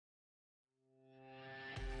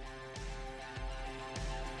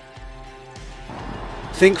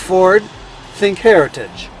Think Ford, think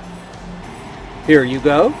Heritage. Here you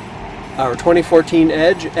go. Our 2014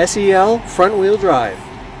 Edge SEL front-wheel drive.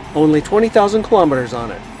 Only 20,000 kilometers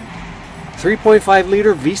on it.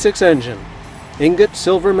 3.5-liter V6 engine. Ingot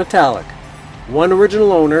silver metallic. One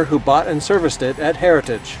original owner who bought and serviced it at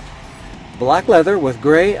Heritage. Black leather with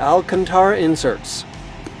gray Alcantara inserts.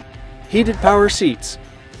 Heated power seats.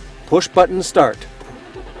 Push-button start.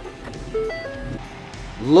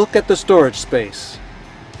 Look at the storage space.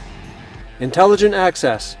 Intelligent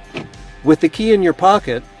access. With the key in your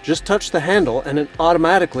pocket, just touch the handle and it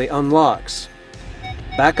automatically unlocks.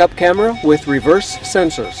 Backup camera with reverse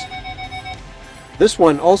sensors. This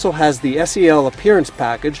one also has the SEL appearance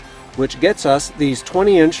package, which gets us these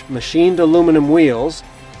 20-inch machined aluminum wheels,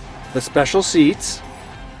 the special seats,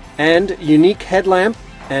 and unique headlamp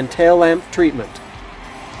and tail lamp treatment.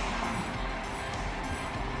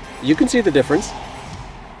 You can see the difference.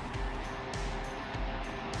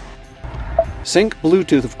 Sync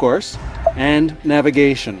Bluetooth, of course, and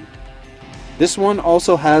navigation. This one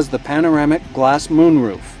also has the panoramic glass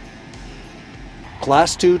moonroof.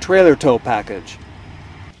 Class 2 trailer tow package,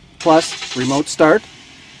 plus remote start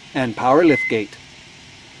and power liftgate.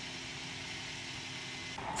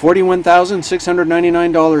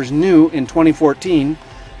 $41,699 new in 2014,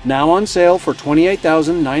 now on sale for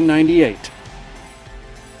 $28,998.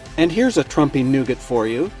 And here's a Trumpian Nuggat for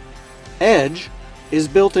you. Edge is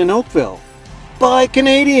built in Oakville. Buy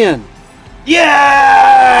Canadian!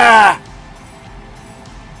 Yeah!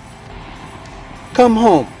 Come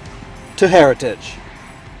home to Heritage.